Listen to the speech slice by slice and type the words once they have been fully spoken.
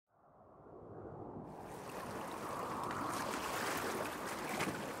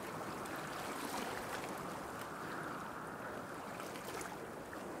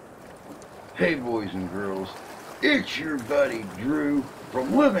Hey boys and girls, it's your buddy Drew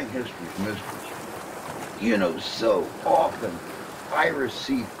from Living History's Mysteries. You know, so often I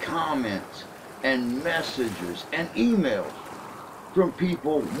receive comments and messages and emails from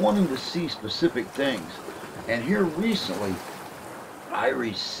people wanting to see specific things. And here recently, I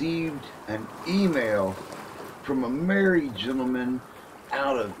received an email from a married gentleman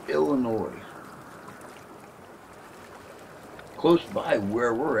out of Illinois, close by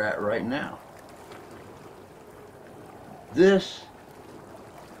where we're at right now. This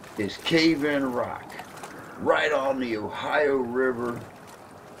is Cave-In Rock, right on the Ohio River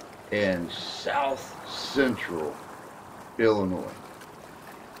in south central Illinois.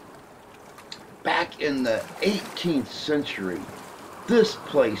 Back in the 18th century, this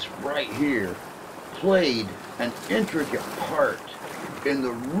place right here played an intricate part in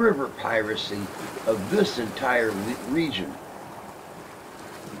the river piracy of this entire region.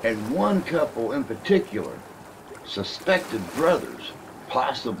 And one couple in particular, suspected brothers,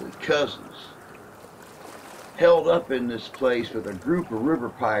 possibly cousins, held up in this place with a group of river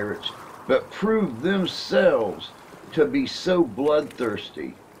pirates, but proved themselves to be so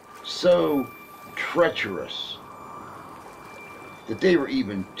bloodthirsty, so treacherous, that they were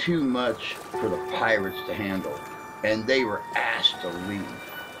even too much for the pirates to handle, and they were asked to leave.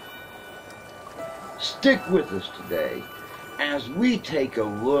 Stick with us today as we take a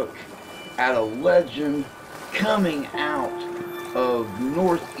look at a legend coming out of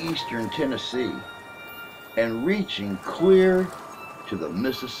northeastern Tennessee and reaching clear to the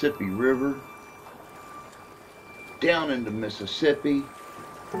Mississippi River, down into Mississippi,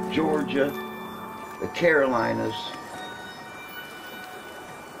 Georgia, the Carolinas,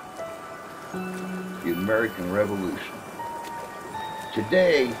 the American Revolution.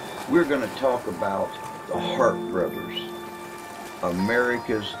 Today, we're going to talk about the Harpe Brothers,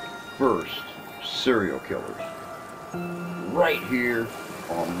 America's first serial killers, right here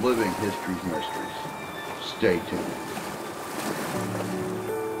on Living History's Mysteries. Stay tuned.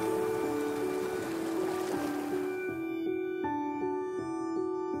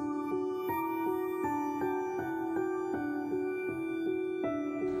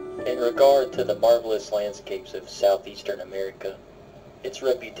 In regard to the marvelous landscapes of southeastern America, its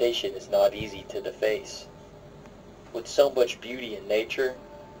reputation is not easy to deface. With so much beauty in nature,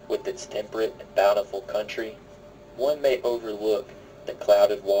 with its temperate and bountiful country, one may overlook the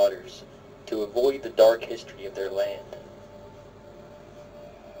clouded waters to avoid the dark history of their land.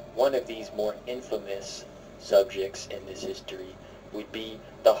 One of these more infamous subjects in this history would be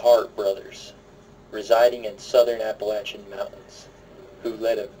the Harpe Brothers, residing in southern Appalachian mountains, who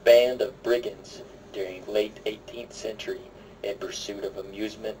led a band of brigands during late 18th century in pursuit of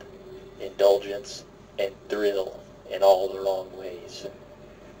amusement, indulgence, and thrill in all the wrong ways.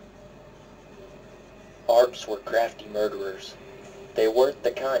 Harpes were crafty murderers. They weren't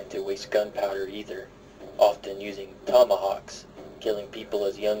the kind to waste gunpowder either, often using tomahawks, killing people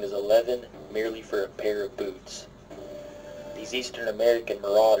as young as 11 merely for a pair of boots. These Eastern American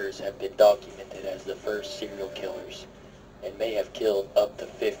marauders have been documented as the first serial killers, and may have killed up to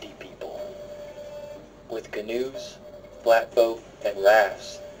 50 people. With canoes, flatboat, and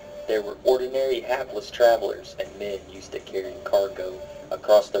rafts, there were ordinary hapless travelers and men used to carry cargo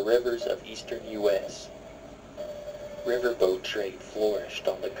across the rivers of eastern U.S. Riverboat trade flourished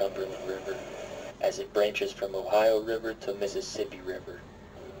on the Cumberland River as it branches from Ohio River to Mississippi River.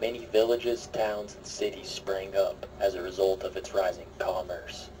 Many villages, towns, and cities sprang up as a result of its rising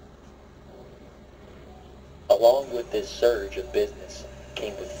commerce. Along with this surge of business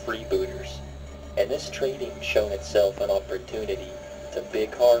came with freebooters, and this trading shown itself an opportunity to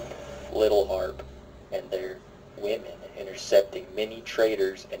Big Harpe, Lil Harpe, and their women intercepting many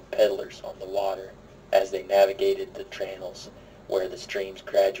traders and peddlers on the water as they navigated the channels where the streams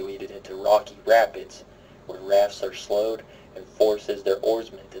graduated into rocky rapids where rafts are slowed and forces their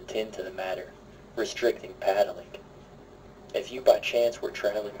oarsmen to tend to the matter, restricting paddling. If you by chance were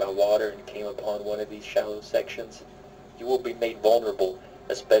traveling by water and came upon one of these shallow sections, you will be made vulnerable,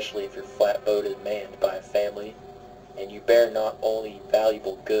 especially if your flatboat is manned by a family, and you bear not only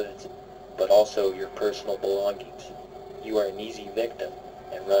valuable goods, but also your personal belongings. You are an easy victim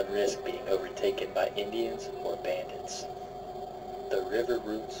and run risk being overtaken by Indians or bandits. The river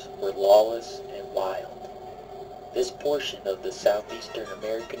routes were lawless and wild. This portion of the southeastern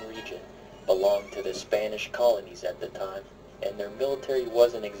American region belonged to the Spanish colonies at the time, and their military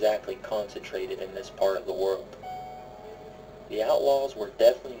wasn't exactly concentrated in this part of the world. The outlaws were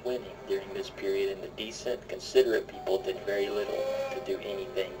definitely winning during this period, and the decent, considerate people did very little to do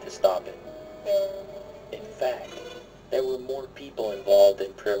anything to stop it. In fact, There were more people involved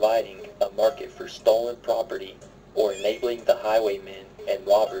in providing a market for stolen property or enabling the highwaymen and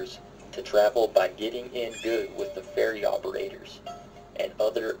robbers to travel by getting in good with the ferry operators and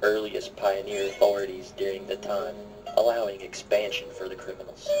other earliest pioneer authorities during the time, allowing expansion for the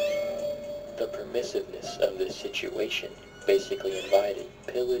criminals. The permissiveness of this situation basically invited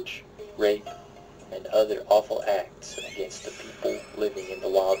pillage, rape, and other awful acts against the people living in the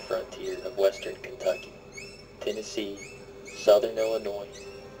wild frontier of western Kentucky, Tennessee, southern Illinois,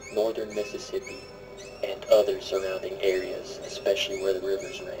 northern Mississippi, and other surrounding areas, especially where the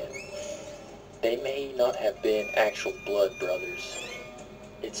rivers ran. They may not have been actual blood brothers.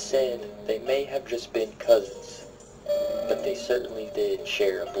 It's said they may have just been cousins, but they certainly did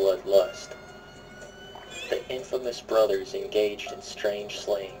share a bloodlust. The infamous brothers engaged in strange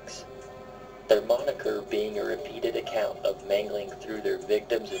slayings, their moniker being a repeated account of mangling through their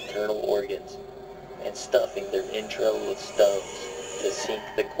victims' internal organs and stuffing their entrails with stones to sink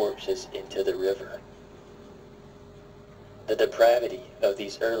the corpses into the river. The depravity of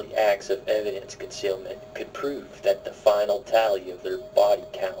these early acts of evidence concealment could prove that the final tally of their body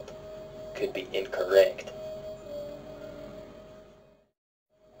count could be incorrect.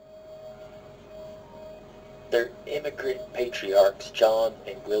 Their immigrant patriarchs John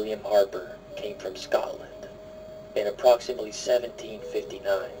and William Harpe came from Scotland in approximately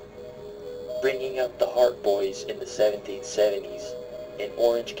 1759, bringing up the Harpe boys in the 1770s in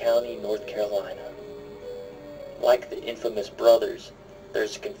Orange County, North Carolina. Like the infamous brothers,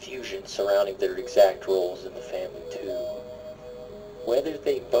 there's confusion surrounding their exact roles in the family too. Whether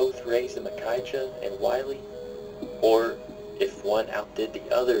they both raised the Micaiah and Wiley, or if one outdid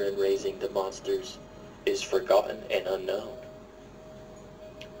the other in raising the monsters, is forgotten and unknown.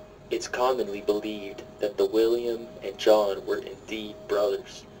 It's commonly believed that the William and John were indeed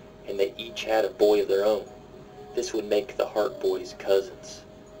brothers, and they each had a boy of their own. This would make the Harpe boys cousins.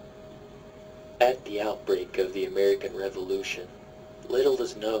 At the outbreak of the American Revolution, little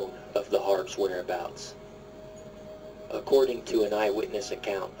is known of the Harpes' whereabouts. According to an eyewitness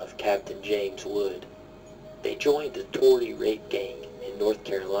account of Captain James Wood, they joined a Tory rape gang in North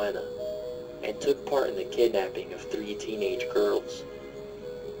Carolina and took part in the kidnapping of 3 teenage girls,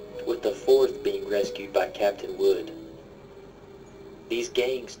 with the 4th being rescued by Captain Wood. These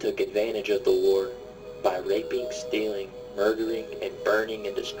gangs took advantage of the war by raping, stealing, murdering, and burning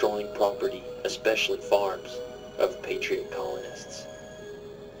and destroying property, especially farms, of patriot colonists.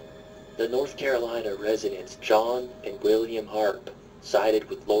 The North Carolina residents John and William Harpe sided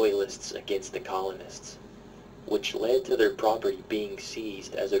with loyalists against the colonists, which led to their property being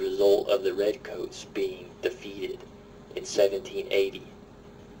seized as a result of the Redcoats being defeated in 1780.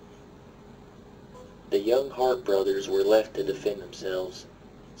 The young Harpe brothers were left to defend themselves,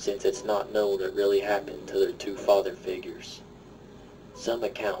 since it's not known what really happened to their 2 father figures. Some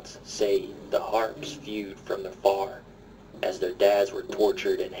accounts say the Harpes viewed from afar as their dads were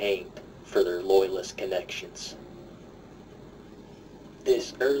tortured and hanged for their loyalist connections.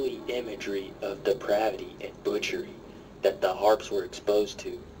 This early imagery of depravity and butchery that the Harpes were exposed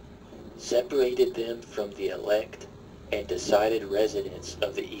to separated them from the elect and decided residents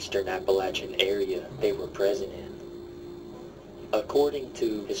of the eastern Appalachian area they were present in. According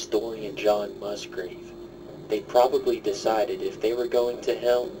to historian John Musgrave, they probably decided if they were going to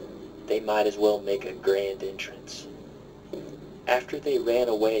hell, they might as well make a grand entrance. After they ran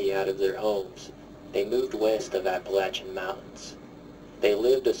away out of their homes, they moved west of Appalachian Mountains. They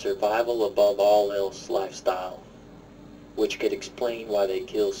lived a survival above all else lifestyle, which could explain why they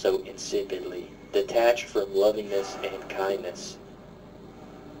kill so insipidly, detached from lovingness and kindness.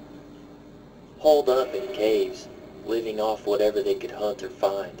 Holed up in caves, living off whatever they could hunt or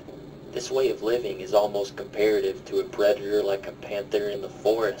find. This way of living is almost comparative to a predator like a panther in the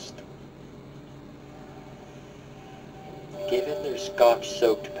forest. Given their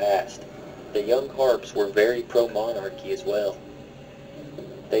Scotch-soaked past, the young Harpes were very pro-monarchy as well.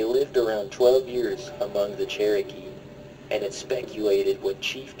 They lived around 12 years among the Cherokee, and it's speculated when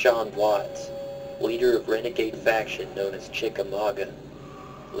Chief John Watts, leader of renegade faction known as Chickamauga,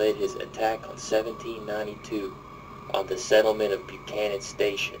 led his attack on 1792 on the settlement of Buchanan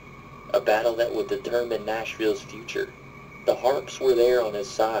Station, a battle that would determine Nashville's future. The Harpes were there on his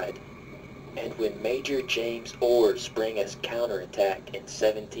side, and when Major James Orr sprang a counterattack in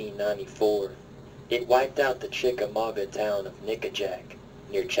 1794, it wiped out the Chickamauga town of Nickajack,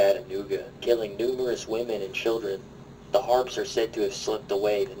 near Chattanooga, killing numerous women and children. The Harpes are said to have slipped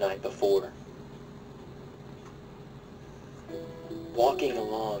away the night before. Walking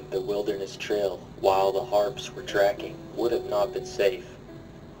along the wilderness trail while the Harpes were tracking would have not been safe.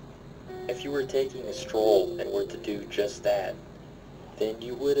 If you were taking a stroll and were to do just that, then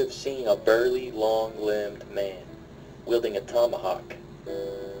you would have seen a burly, long-limbed man wielding a tomahawk.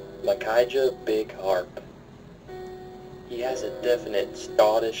 Big Harpe. He has a definite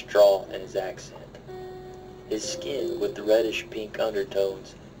Scottish drawl in his accent. His skin, with the reddish-pink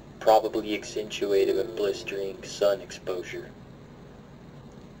undertones, probably accentuated with blistering sun exposure.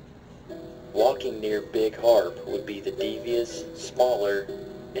 Walking near Big Harpe would be the devious, smaller,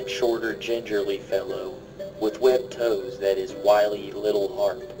 and shorter gingerly fellow with webbed toes that is wily Little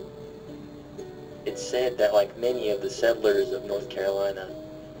Harpe. It's said that like many of the settlers of North Carolina,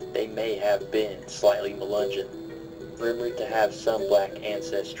 they may have been slightly Melungeon, rumored to have some black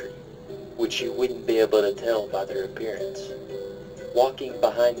ancestry, which you wouldn't be able to tell by their appearance. Walking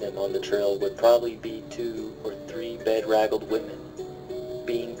behind them on the trail would probably be 2 or 3 bedraggled women,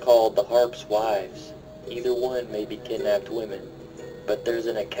 being called the Harpe's wives. Either one may be kidnapped women, but there's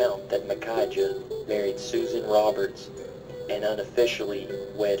an account that Micaiah married Susan Roberts and unofficially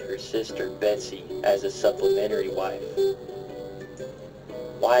wed her sister Betsy as a supplementary wife.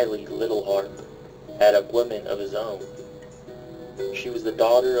 Wily Little Harpe had a woman of his own. She was the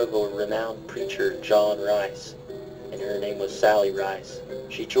daughter of a renowned preacher, John Rice, and her name was Sally Rice.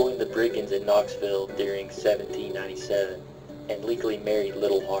 She joined the brigands in Knoxville during 1797 and legally married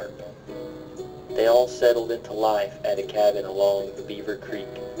Little Harpe. They all settled into life at a cabin along Beaver Creek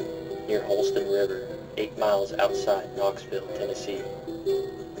near Holston River, 8 miles outside Knoxville, Tennessee.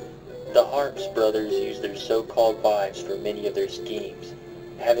 The Harpe brothers used their so-called wives for many of their schemes,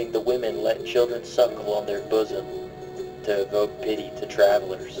 having the women let children suckle on their bosom to evoke pity to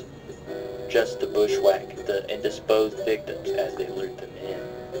travelers, just to bushwhack the indisposed victims as they lured them in.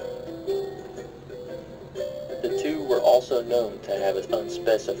 The two were also known to have an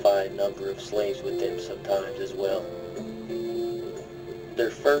unspecified number of slaves with them sometimes as well. Their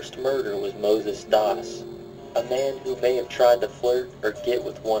first murder was Moses Doss, a man who may have tried to flirt or get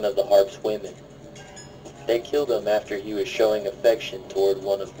with one of the Harpe's women. They killed him after he was showing affection toward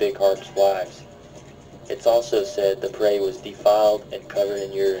one of Big Harpe's wives. It's also said the prey was defiled and covered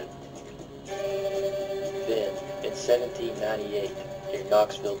in urine. Then, in 1798, near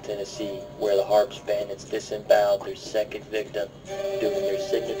Knoxville, Tennessee, where the Harpe's bandits disemboweled their second victim, doing their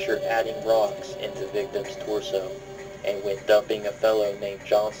signature adding rocks into victim's torso, and when dumping a fellow named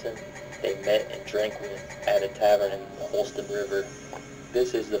Johnson, they met and drank with at a tavern in the Holston River.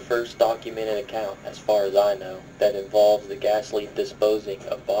 This is the first documented account, as far as I know, that involves the ghastly disposing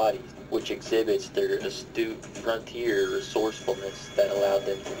of bodies, which exhibits their astute frontier resourcefulness that allowed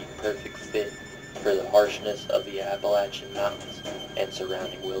them to be perfect fit for the harshness of the Appalachian Mountains and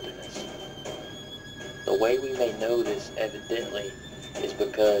surrounding wilderness. The way we may know this evidently is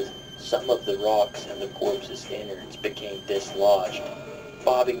because some of the rocks in the corpse's innards became dislodged,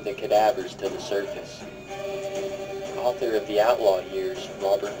 bobbing the cadavers to the surface. Author of The Outlaw Years,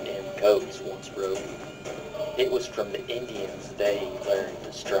 Robert M. Coates, once wrote, "It was from the Indians they learned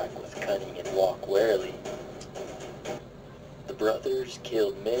to strike with cunning and walk warily." The brothers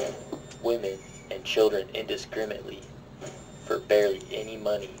killed men, women, and children indiscriminately for barely any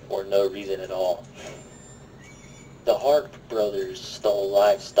money or no reason at all. The Harpe brothers stole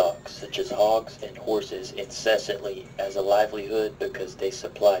livestock such as hogs and horses incessantly as a livelihood because they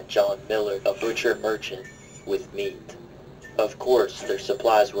supplied John Miller, a butcher merchant, with meat. Of course, their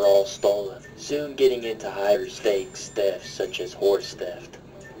supplies were all stolen, soon getting into higher stakes thefts such as horse theft,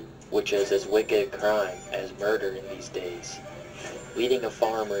 which is as wicked a crime as murder in these days, leading a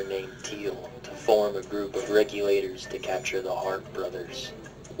farmer named Teal to form a group of regulators to capture the Harpe brothers.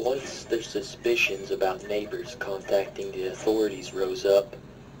 Once their suspicions about neighbors contacting the authorities rose up,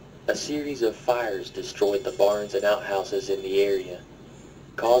 a series of fires destroyed the barns and outhouses in the area,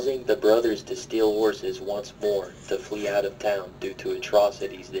 causing the brothers to steal horses once more to flee out of town due to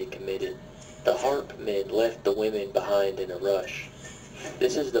atrocities they committed. The Harpe men left the women behind in a rush.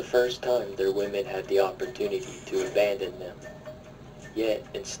 This is the first time their women had the opportunity to abandon them. Yet,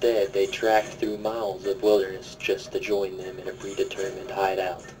 instead, they tracked through miles of wilderness just to join them in a predetermined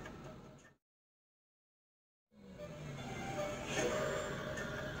hideout.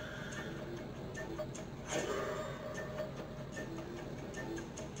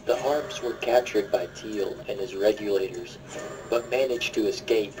 The Harpes were captured by Teal and his regulators, but managed to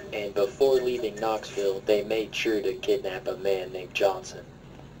escape, and before leaving Knoxville, they made sure to kidnap a man named Johnson,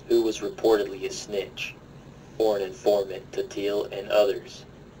 who was reportedly a snitch, or an informant to Teal and others,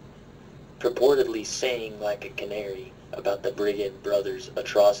 purportedly saying like a canary about the brigand brothers'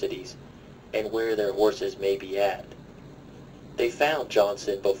 atrocities and where their horses may be at. They found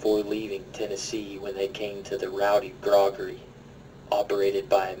Johnson before leaving Tennessee when they came to the Rowdy Groggery, operated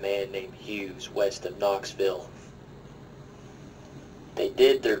by a man named Hughes west of Knoxville. They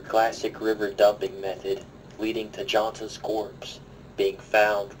did their classic river dumping method, leading to Johnson's corpse being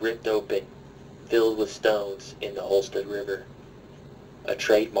found ripped open, filled with stones in the Holsted River, a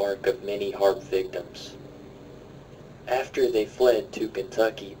trademark of many Harpe victims. After they fled to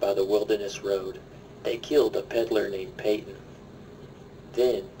Kentucky by the Wilderness Road, they killed a peddler named Peyton,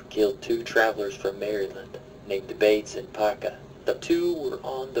 then killed 2 travelers from Maryland named Bates and Paca. The 2 were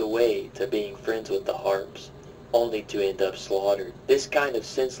on the way to being friends with the Harpes, only to end up slaughtered. This kind of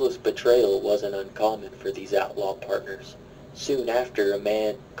senseless betrayal wasn't uncommon for these outlaw partners. Soon after, a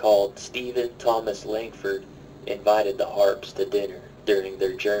man called Stephen Thomas Langford invited the Harpes to dinner during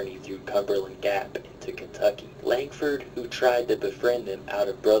their journey through Cumberland Gap into Kentucky. Langford, who tried to befriend them out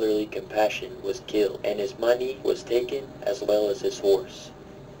of brotherly compassion, was killed, and his money was taken as well as his horse.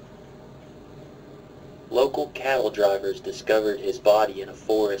 Local cattle drivers discovered his body in a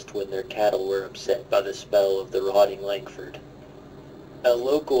forest when their cattle were upset by the smell of the rotting Langford. A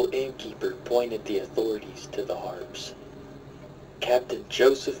local innkeeper pointed the authorities to the Harpes. Captain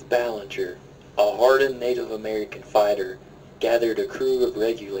Joseph Ballinger, a hardened Native American fighter, gathered a crew of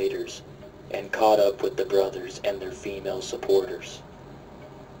regulators and caught up with the brothers and their female supporters.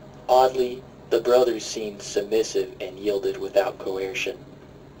 Oddly, the brothers seemed submissive and yielded without coercion.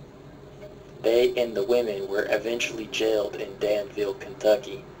 They and the women were eventually jailed in Danville,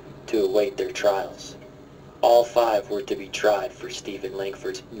 Kentucky, to await their trials. All 5 were to be tried for Stephen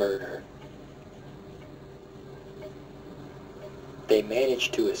Langford's murder. They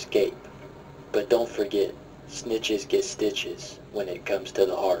managed to escape, but don't forget, snitches get stitches when it comes to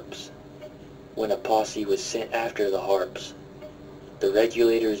the Harpes. When a posse was sent after the Harpes, the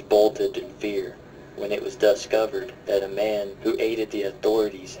regulators bolted in fear when it was discovered that a man who aided the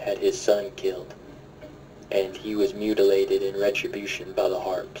authorities had his son killed, and he was mutilated in retribution by the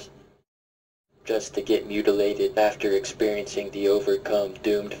Harpes. Just to get mutilated after experiencing the overcome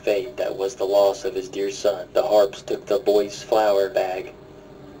doomed fate that was the loss of his dear son, the Harpes took the boy's flour bag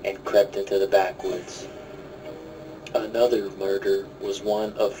and crept into the backwoods. Another murder was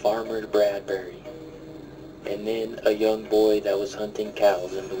one of Farmer Bradbury, and then a young boy that was hunting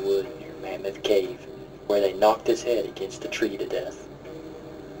cows in the wood near Mammoth Cave, where they knocked his head against a tree to death.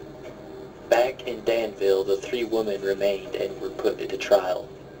 Back in Danville, the 3 women remained and were put into trial.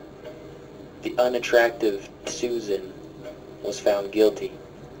 The unattractive Susan was found guilty,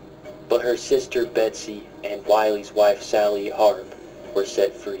 but her sister Betsy and Wiley's wife Sally Harpe were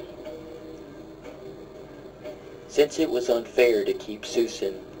set free. Since it was unfair to keep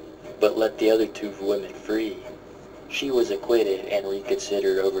Susan but let the other 2 women free, she was acquitted and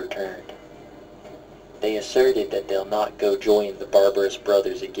reconsidered overturned. They asserted that they'll not go join the barbarous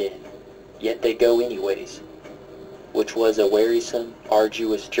brothers again, yet they go anyways, which was a wearisome,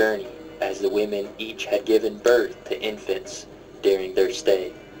 arduous journey, as the women each had given birth to infants during their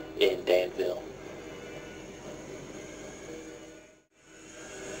stay in Danville.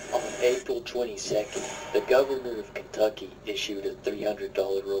 On April 22nd, the governor of Kentucky issued a $300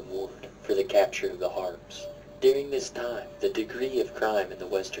 reward for the capture of the Harpes. During this time, the degree of crime in the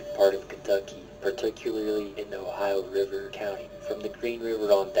western part of Kentucky, particularly in the Ohio River County, from the Green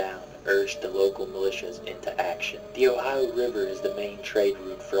River on down, urged the local militias into action. The Ohio River is the main trade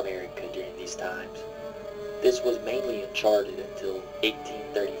route for America during these times. This was mainly uncharted until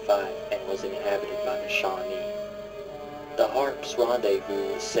 1835 and was inhabited by the Shawnee. The Harpes'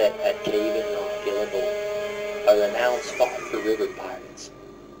 rendezvous was set at Cave in Rock, Illinois, a renowned spot for river pirates,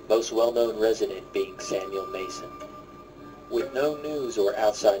 most well-known resident being Samuel Mason. With no news or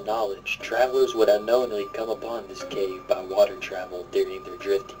outside knowledge, travelers would unknowingly come upon this cave by water travel during their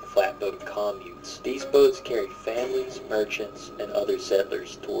drifting flatboat commutes. These boats carried families, merchants, and other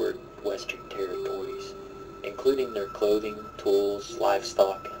settlers toward western territories, including their clothing, tools,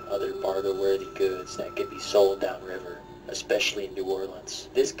 livestock, and other barter-worthy goods that could be sold downriver, especially in New Orleans.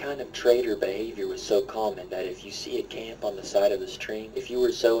 This kind of trader behavior was so common that if you see a camp on the side of the stream, if you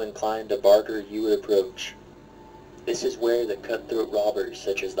were so inclined to barter, you would approach. This is where the cutthroat robbers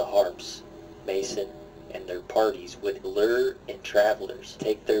such as the Harpes, Mason, and their parties would lure in travelers,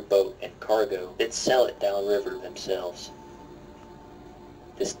 take their boat and cargo, then sell it downriver themselves.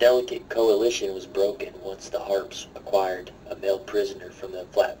 This delicate coalition was broken once the Harpes acquired a male prisoner from the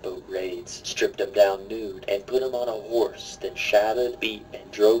flatboat raids, stripped him down nude, and put him on a horse, then shadowed, beat,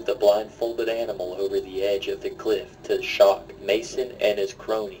 and drove the blindfolded animal over the edge of the cliff to shock Mason and his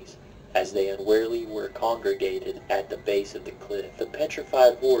cronies as they unwarily were congregated at the base of the cliff. The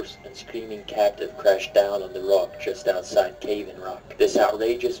petrified horse and screaming captive crashed down on the rock just outside Cave-in Rock. This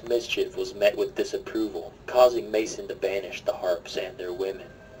outrageous mischief was met with disapproval, causing Mason to banish the Harpes and their women.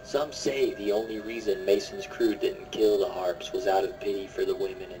 Some say the only reason Mason's crew didn't kill the Harpes was out of pity for the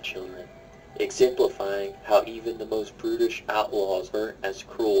women and children, exemplifying how even the most brutish outlaws weren't as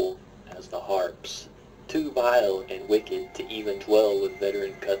cruel as the Harpes. Too vile and wicked to even dwell with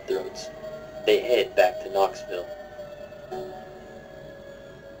veteran cutthroats, they head back to Knoxville.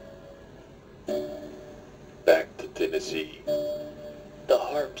 Back to Tennessee. The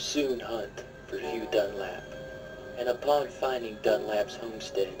Harpes soon hunt for Hugh Dunlap, and upon finding Dunlap's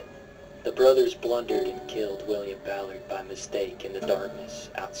homestead, the brothers blundered and killed William Ballard by mistake in the darkness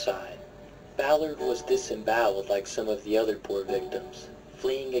outside. Ballard was disemboweled like some of the other poor victims,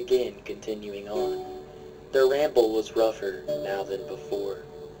 fleeing again, continuing on. Their ramble was rougher now than before,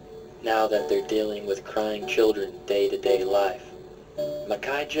 now that they're dealing with crying children day-to-day life.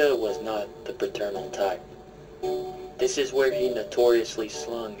 Micaiah was not the paternal type. This is where he notoriously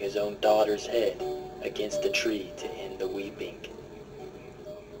slung his own daughter's head against a tree to end the weeping.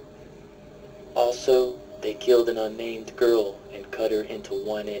 Also, they killed an unnamed girl and cut her into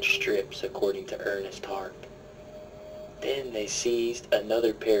 1-inch strips, according to Ernest Harpe. Then they seized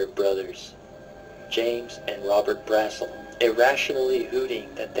another pair of brothers, James and Robert Brassel, irrationally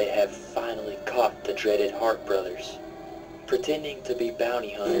hooting that they have finally caught the dreaded Harpe Brothers. Pretending to be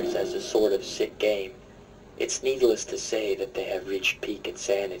bounty hunters as a sort of sick game, it's needless to say that they have reached peak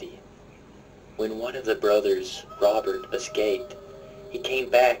insanity. When one of the brothers, Robert, escaped, he came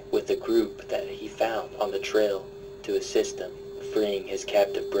back with a group that he found on the trail to assist him, freeing his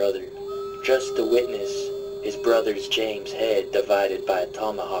captive brother, just to witness his brother's James' head divided by a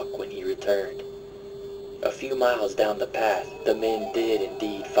tomahawk when he returned. A few miles down the path, the men did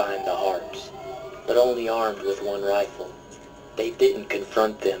indeed find the Harpes, but only armed with one rifle. They didn't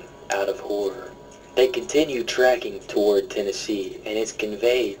confront them out of horror. They continued tracking toward Tennessee, and it's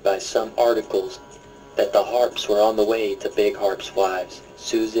conveyed by some articles that the Harpes were on the way to Big Harpe's wives,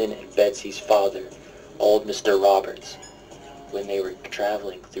 Susan and Betsy's father, old Mr. Roberts, when they were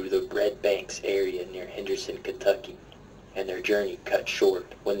traveling through the Red Banks area near Henderson, Kentucky, and their journey cut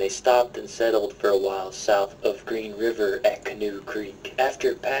short when they stopped and settled for a while south of Green River at Canoe Creek.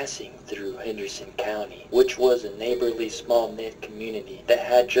 After passing through Henderson County, which was a neighborly small-knit community that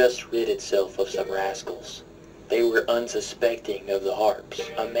had just rid itself of some rascals, they were unsuspecting of the Harpes.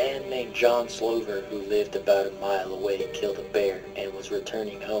 A man named John Slover, who lived about a mile away, killed a bear and was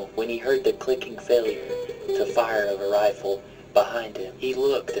returning home. When he heard the clicking failure to fire of a rifle behind him, he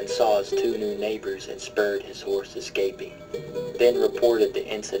looked and saw his two new neighbors and spurred his horse, escaping. Then reported the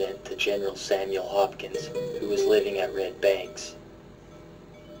incident to General Samuel Hopkins, who was living at Red Banks.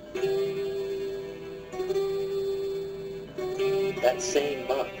 That same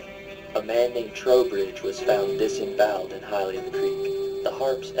month, a man named Trowbridge was found disemboweled in Highland Creek. The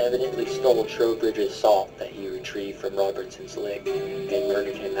Harpes evidently stole Trowbridge's salt that he retrieved from Robertson's lick and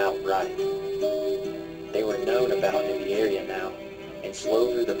murdered him outright. They were known about in the area now, and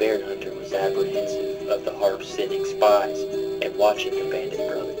Slover the bear hunter was apprehensive of the Harpes sending spies and watching the bandit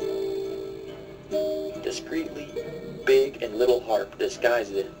brother. Discreetly, Big and Little Harpe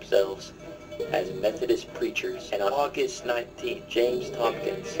disguised themselves as Methodist preachers, and on August 19th, James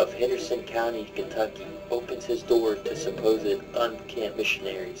Tompkins of Henderson County, Kentucky, opens his door to supposed unkempt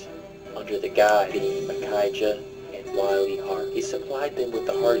missionaries under the guise of Micaiah and Wiley Harpe. He supplied them with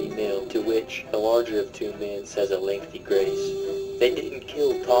a hearty meal, to which the larger of two men says a lengthy grace. They didn't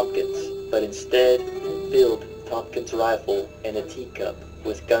kill Tompkins, but instead filled Tompkins' rifle and a teacup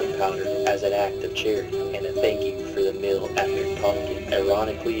with gunpowder as an act of charity and a thank you for the meal, after Tompkins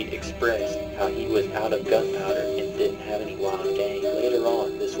ironically expressed how he was out of gunpowder and didn't have any wild game. Later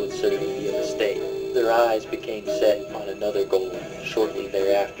on, this would certainly be a mistake. Their eyes became set on another goal shortly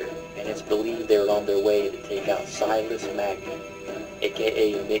thereafter, and it's believed they were on their way to take out Silas Magnet,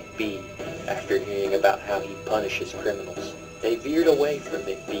 aka Mick B, after hearing about how he punishes criminals. They veered away from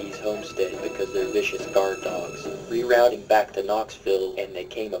McBee's homestead because they're vicious guard dogs, rerouting back to Knoxville, and they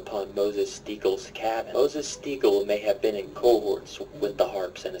came upon Moses Steagle's cabin. Moses Steagle may have been in cohorts with the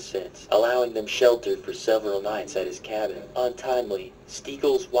Harpes in a sense, allowing them shelter for several nights at his cabin. Untimely,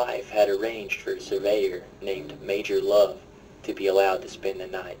 Steagle's wife had arranged for a surveyor named Major Love to be allowed to spend the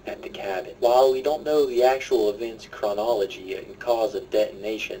night at the cabin. While we don't know the actual event's chronology and cause of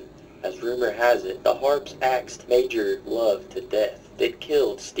detonation, as rumor has it, the Harpes axed Major Love to death They'd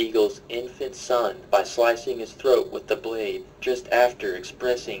killed Stiegel's infant son by slicing his throat with the blade just after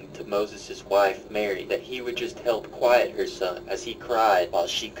expressing to Moses' wife, Mary, that he would just help quiet her son as he cried while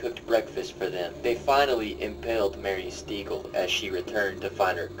she cooked breakfast for them. They finally impaled Mary Stiegel as she returned to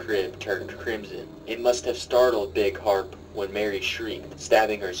find her crib turned crimson. It must have startled Big Harpe when Mary shrieked,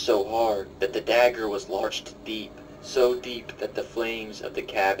 stabbing her so hard that the dagger was lodged deep, so deep that the flames of the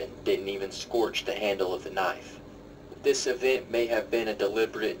cabin didn't even scorch the handle of the knife. This event may have been a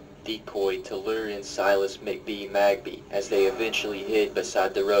deliberate decoy to lure in Silas McBee Magby as they eventually hid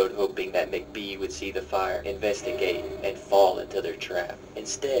beside the road, hoping that McBee would see the fire, investigate, and fall into their trap.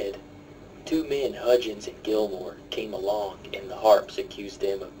 Instead, two men, Hudgens and Gilmore, came along and the Harpes accused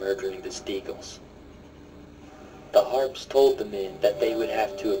them of murdering the Stiegels. The Harpes told the men that they would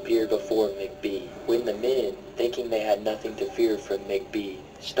have to appear before McBee. When the men, thinking they had nothing to fear from McBee,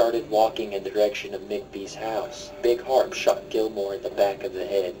 started walking in the direction of McBee's house, Big Harpe shot Gilmore in the back of the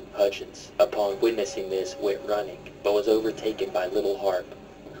head. Hudgens, upon witnessing this, went running, but was overtaken by Little Harpe,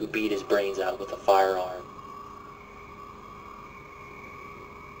 who beat his brains out with a firearm.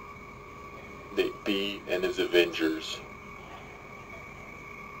 McBee and his Avengers.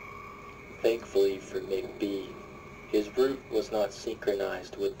 Thankfully for McBee, his route was not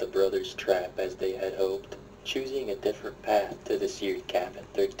synchronized with the brothers' trap as they had hoped, choosing a different path to the seared cabin.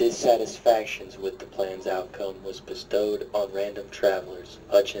 Their dissatisfactions with the plan's outcome was bestowed on random travelers,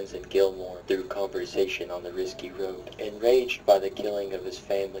 Hutchins and Gilmore, through conversation on the risky road. Enraged by the killing of his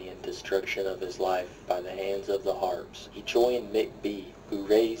family and destruction of his life by the hands of the Harpes, he joined McBee, who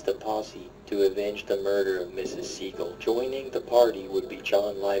raised a posse to avenge the murder of Mrs. Siegel. Joining the party would be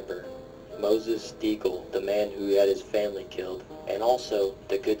John Leiper, Moses Stiegel, the man who had his family killed, and also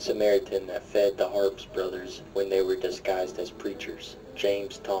the Good Samaritan that fed the Harpe brothers when they were disguised as preachers,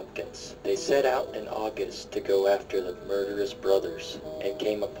 James Tompkins. They set out in August to go after the murderous brothers, and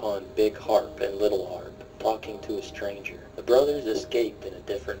came upon Big Harpe and Little Harpe talking to a stranger. The brothers escaped in a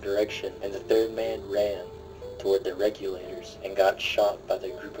different direction, and the third man ran toward the regulators and got shot by the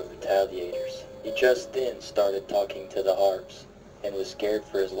group of retaliators. He just then started talking to the Harpes, and was scared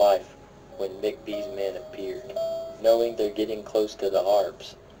for his life when McBee's men appeared. Knowing they're getting close to the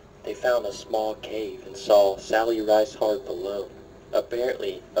Harpes, they found a small cave and saw Sally Rice Harpe alone,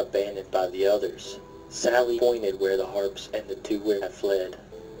 apparently abandoned by the others. Sally pointed where the Harpes and the two women had fled.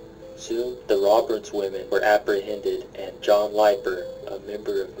 Soon, the Roberts women were apprehended, and John Leiper, a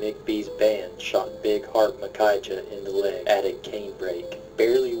member of McBee's band, shot Big Harpe Makijah in the leg at a cane break,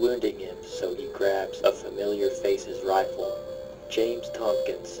 barely wounding him, so he grabs a familiar face's rifle, James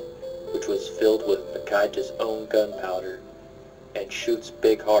Tompkins, which was filled with Makijah's own gunpowder, and shoots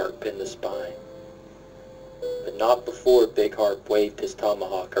Big Harpe in the spine. But not before Big Harpe waved his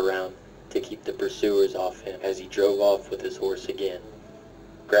tomahawk around to keep the pursuers off him as he drove off with his horse again.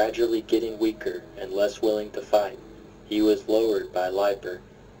 Gradually getting weaker and less willing to fight, he was lowered by Leiper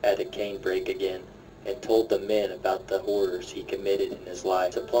at a cane break again, and told the men about the horrors he committed in his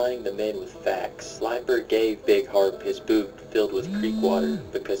life, supplying the men with facts. Leiper gave Big Harpe his boot filled with creek water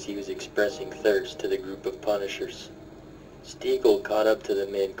because he was expressing thirst to the group of punishers. Stiegel caught up to the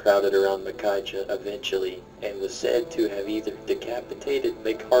men crowded around Makijah eventually, and was said to have either decapitated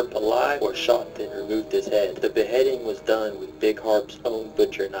Big Harpe alive or shot and removed his head. The beheading was done with Big Harpe's own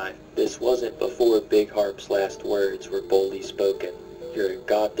butcher knife. This wasn't before Big Harpe's last words were boldly spoken. "You're a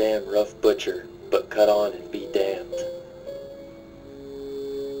goddamn rough butcher, but cut on and be damned."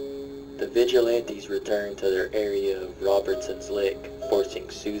 The vigilantes returned to their area of Robertson's Lick, forcing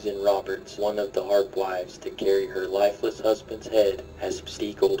Susan Roberts, one of the Harpe wives, to carry her lifeless husband's head as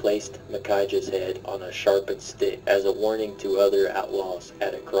Stiegel placed Makijah's head on a sharpened stick as a warning to other outlaws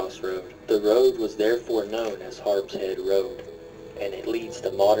at a crossroad. The road was therefore known as Harpe's Head Road, and it leads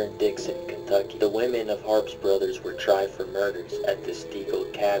to modern Dixon, Kentucky. The women of Harpe's brothers were tried for murders at the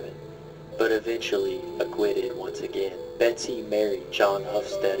Stiegel cabin, but eventually acquitted once again. Betsy married John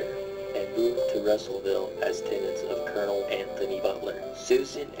Hofstetter and moved to Russellville as tenants of Colonel Anthony Butler.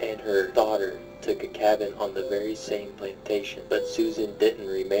 Susan and her daughter took a cabin on the very same plantation, but Susan didn't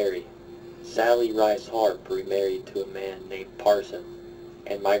remarry. Sally Rice Harpe remarried to a man named Parson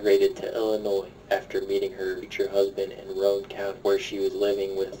and migrated to Illinois after meeting her future husband in Roane County, where she was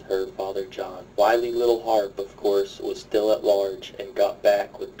living with her father John. Wily Little Harpe, of course, was still at large and got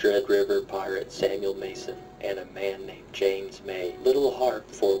back with Dread River pirate Samuel Mason and a man named James May. Little Harpe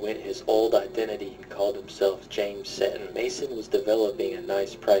forewent his old identity and called himself James Seton. Mason was developing a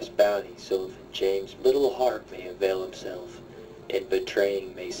nice price bounty, so if James Little Harpe may avail himself in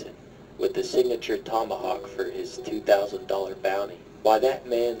betraying Mason with the signature tomahawk for his $2,000 bounty. Why, that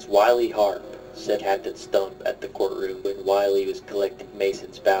man's Wily Harpe said Captain Stump at the courtroom when Wiley was collecting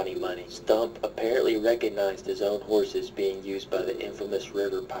Mason's bounty money. Stump apparently recognized his own horses being used by the infamous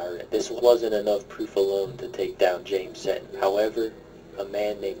river pirate. This wasn't enough proof alone to take down James Seton. However, a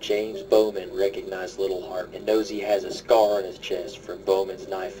man named James Bowman recognized Little Harpe and knows he has a scar on his chest from Bowman's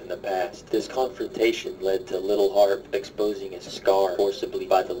knife in the past. This confrontation led to Little Harpe exposing his scar forcibly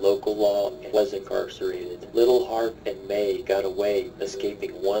by the local law and was incarcerated. Little Harpe and May got away,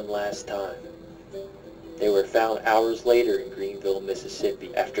 escaping one last time. They were found hours later in Greenville,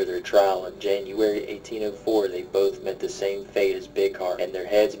 Mississippi. After their trial in January 1804, they both met the same fate as Big Harpe, and their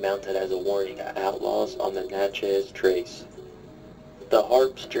heads mounted as a warning to outlaws on the Natchez Trace. The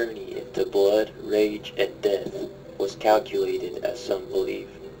Harpe's journey into blood, rage, and death was calculated, as some believe.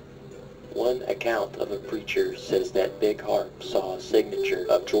 One account of a preacher says that Big Harpe saw a signature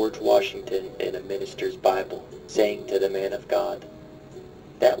of George Washington in a minister's Bible, saying to the man of God,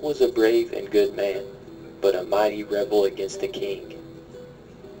 "That was a brave and good man, but a mighty rebel against the king."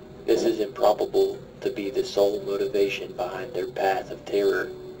 This is improbable to be the sole motivation behind their path of terror,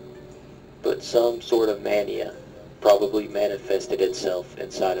 but some sort of mania probably manifested itself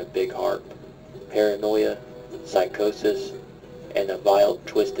inside of Big Harpe. Paranoia, psychosis, and a vile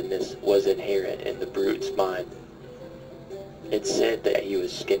twistedness was inherent in the brute's mind. It's said that he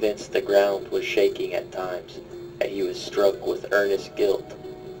was convinced the ground was shaking at times, that he was struck with earnest guilt.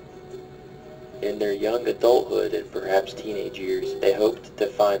 In their young adulthood and perhaps teenage years, they hoped to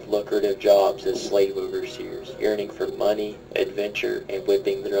find lucrative jobs as slave overseers, yearning for money, adventure, and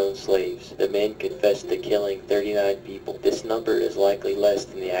whipping their own slaves. The men confessed to killing 39 people. This number is likely less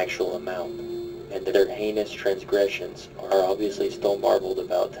than the actual amount, and their heinous transgressions are obviously still marveled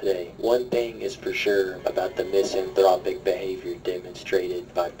about today. One thing is for sure about the misanthropic behavior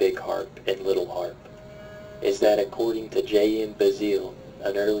demonstrated by Big Harpe and Little Harpe, is that according to J.M. Bazile,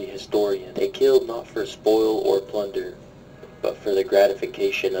 an early historian, they killed not for spoil or plunder, but for the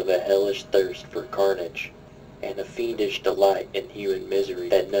gratification of a hellish thirst for carnage, and a fiendish delight in human misery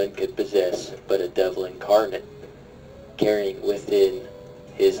that none could possess but a devil incarnate, carrying within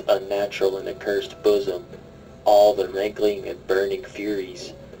his unnatural and accursed bosom all the rankling and burning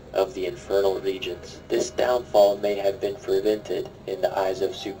furies of the infernal regions. This downfall may have been prevented in the eyes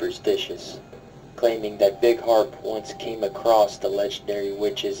of superstitious, claiming that Big Harpe once came across the legendary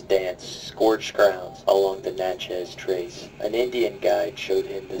witches' dance scorched grounds along the Natchez Trace. An Indian guide showed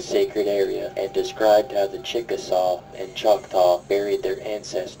him the sacred area and described how the Chickasaw and Choctaw buried their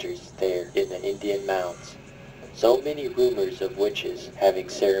ancestors there in the Indian mounds. So many rumors of witches having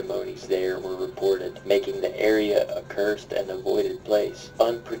ceremonies there were reported, making the area a cursed and avoided place.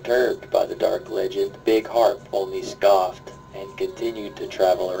 Unperturbed by the dark legend, Big Harpe only scoffed and continued to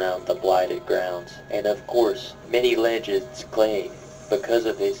travel around the blighted grounds. And of course, many legends claim, because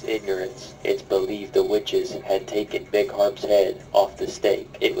of his ignorance, it's believed the witches had taken Big Harpe's head off the stake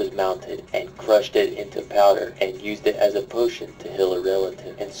it was mounted and crushed it into powder and used it as a potion to heal a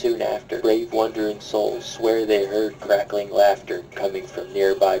relative. And soon after, brave wondering souls swear they heard crackling laughter coming from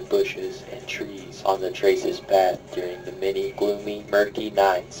nearby bushes and trees on the Trace's path during the many gloomy, murky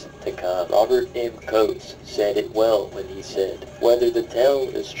nights to come. Robert M. Coates said it well when he said, "Whether the tale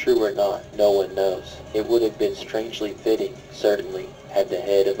is true or not, no one knows. It would have been strangely fitting, certainly, had the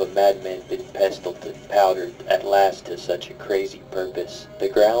head of a madman been pestled and powdered at last to such a crazy purpose." The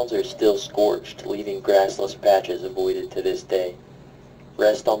grounds are still scorched, leaving grassless patches avoided to this day.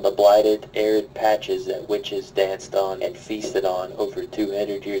 Rest on the blighted, arid patches that witches danced on and feasted on over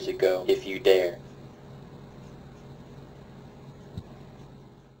 200 years ago, if you dare.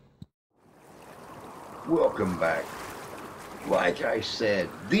 Welcome back. Like I said,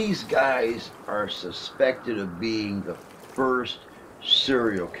 these guys are suspected of being the first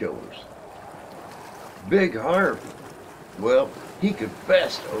serial killers. Big Harpe, well, he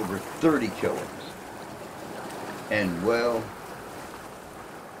confessed over 30 killings. And well,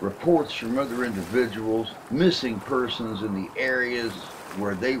 reports from other individuals, missing persons in the areas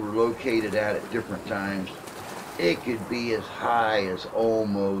where they were located at different times, it could be as high as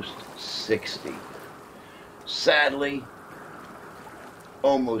almost 60. Sadly,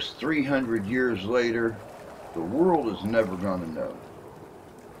 almost 300 years later, the world is never going to know.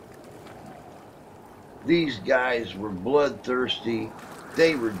 These guys were bloodthirsty,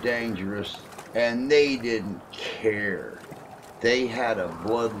 they were dangerous, and they didn't care. They had a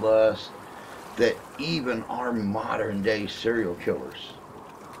bloodlust that even our modern day serial killers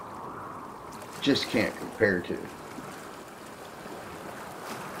just can't compare to.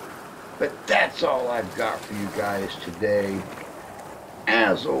 But that's all I've got for you guys today.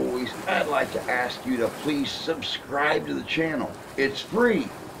 As always, I'd like to ask you to please subscribe to the channel. It's free.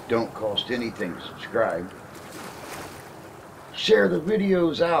 Don't cost anything to subscribe. Share the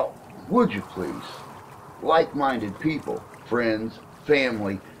videos out, would you please? Like-minded people, friends,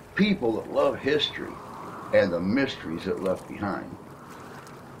 family, people that love history and the mysteries it left behind.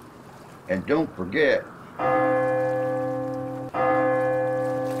 And don't forget,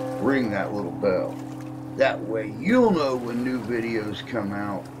 ring that little bell. That way you'll know when new videos come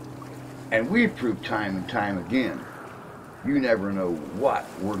out. And we've proved time and time again, you never know what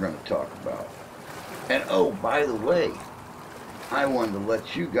we're going to talk about. And oh, by the way, I wanted to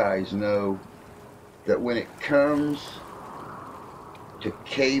let you guys know that when it comes to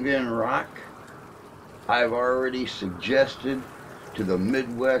cave-in rock, I've already suggested to the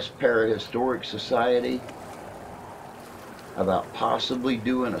Midwest Parahistoric Society about possibly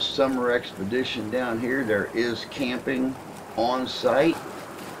doing a summer expedition down here. There is camping on site.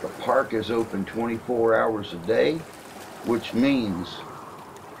 The park is open 24 hours a day, which means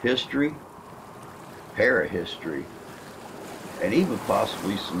history, parahistory, and even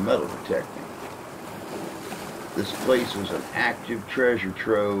possibly some metal detecting. This place was an active treasure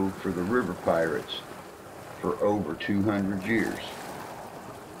trove for the river pirates for over 200 years.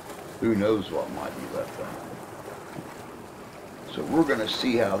 Who knows what might be left behind. So we're going to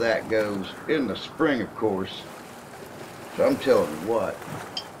see how that goes in the spring, of course. So I'm telling you what,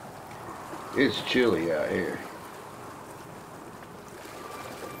 it's chilly out here.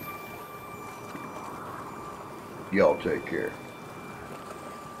 Y'all take care.